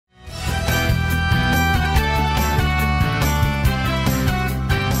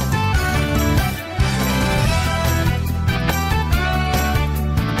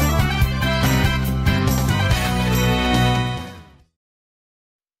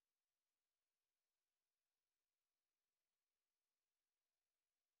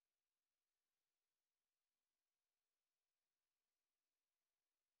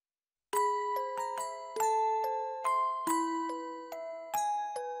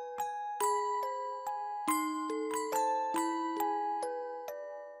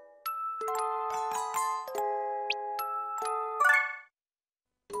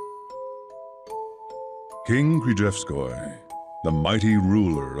King Disgaea, the mighty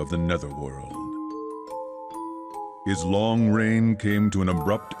ruler of the Netherworld. His long reign came to an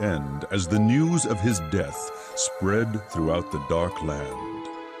abrupt end as the news of his death spread throughout the dark land.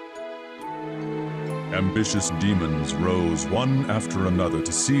 Ambitious demons rose one after another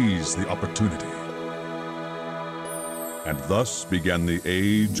to seize the opportunity. And thus began the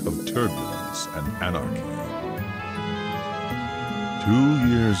age of turbulence and anarchy. 2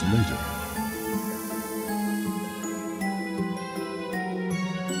 years later,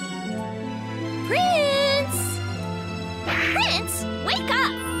 wake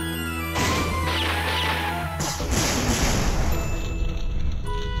up!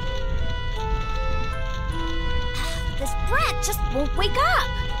 This brat just won't wake up.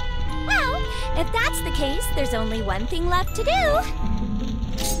 Well, if that's the case, there's only one thing left to do.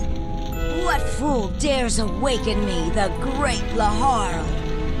 What fool dares awaken me, the great Laharl?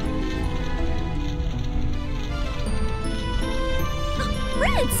 Oh,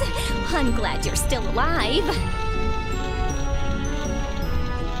 Prince! I'm glad you're still alive.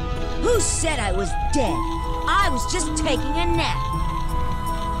 Who said I was dead? I was just taking a nap.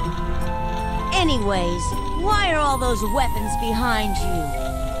 Anyways, why are all those weapons behind you?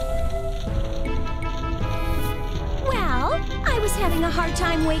 Well, I was having a hard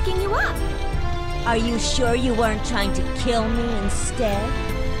time waking you up. Are you sure you weren't trying to kill me instead?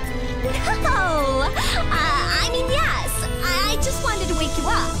 No! I mean, yes. I just wanted to wake you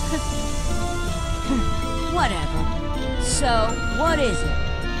up. Whatever. So, what is it?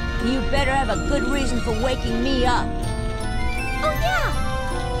 You better have a good reason for waking me up. Oh, yeah!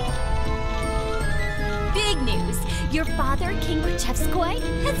 Big news! Your father, King Disgaea,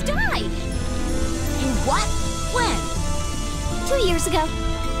 has died! And what? When? 2 years ago.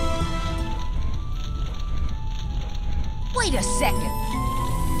 Wait a second.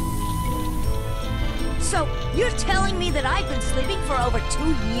 So, you're telling me that I've been sleeping for over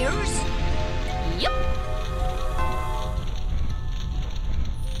 2 years? Yep.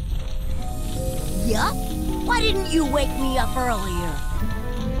 Yup? Why didn't you wake me up earlier?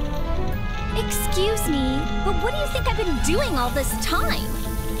 Excuse me, but what do you think I've been doing all this time?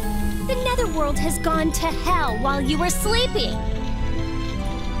 The Netherworld has gone to hell while you were sleeping.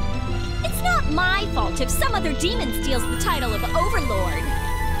 It's not my fault if some other demon steals the title of Overlord.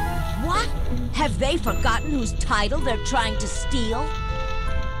 What? Have they forgotten whose title they're trying to steal?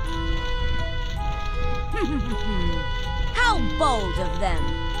 How bold of them!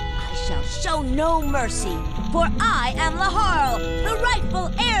 I shall show no mercy, for I am Laharl, the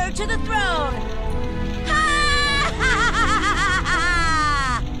rightful heir to the throne!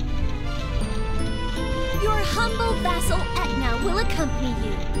 Your humble vassal Etna will accompany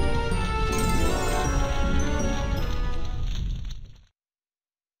you.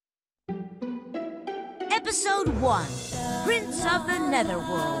 Episode 1, Prince of the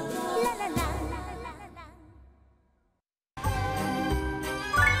Netherworld.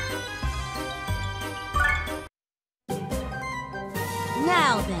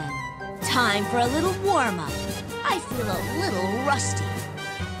 Now then, time for a little warm-up. I feel a little rusty.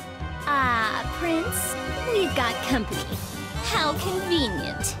 Ah, Prince, we've got company. How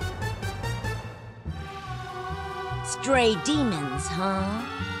convenient. Stray demons, huh?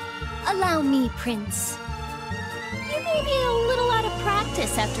 Allow me, Prince. You may be a little out of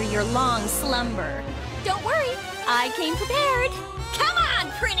practice after your long slumber. Don't worry, I came prepared. Come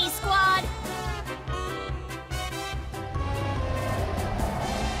on, Prinny Squad!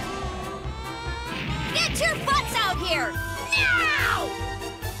 Get your butts out here! Now!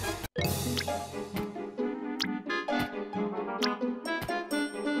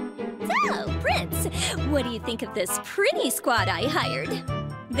 So, Prince, what do you think of this pretty squad I hired?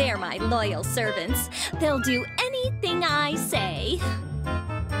 They're my loyal servants. They'll do anything I say.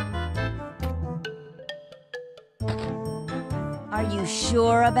 Are you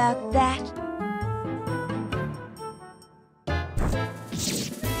sure about that?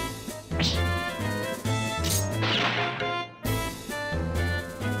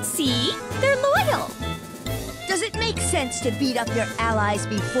 See? They're loyal. Does it make sense to beat up your allies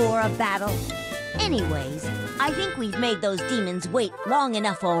before a battle? Anyways, I think we've made those demons wait long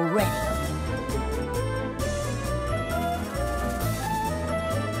enough already.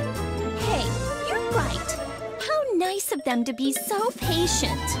 Hey, you're right. How nice of them to be so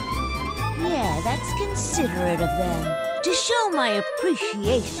patient. Yeah, that's considerate of them. To show my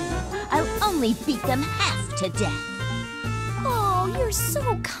appreciation, I'll only beat them half to death. Oh, you're so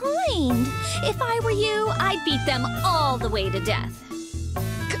kind. If I were you, I'd beat them all the way to death.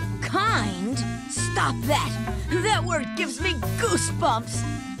 Kind? Stop that! That word gives me goosebumps!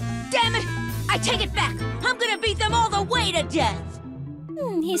 Damn it! I take it back! I'm gonna beat them all the way to death!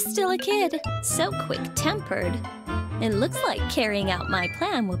 He's still a kid, so quick-tempered. It looks like carrying out my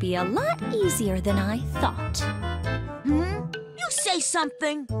plan will be a lot easier than I thought. You say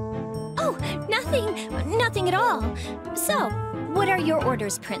something! Oh, nothing at all. So, what are your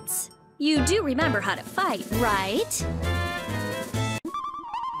orders, Prince? You do remember how to fight, right?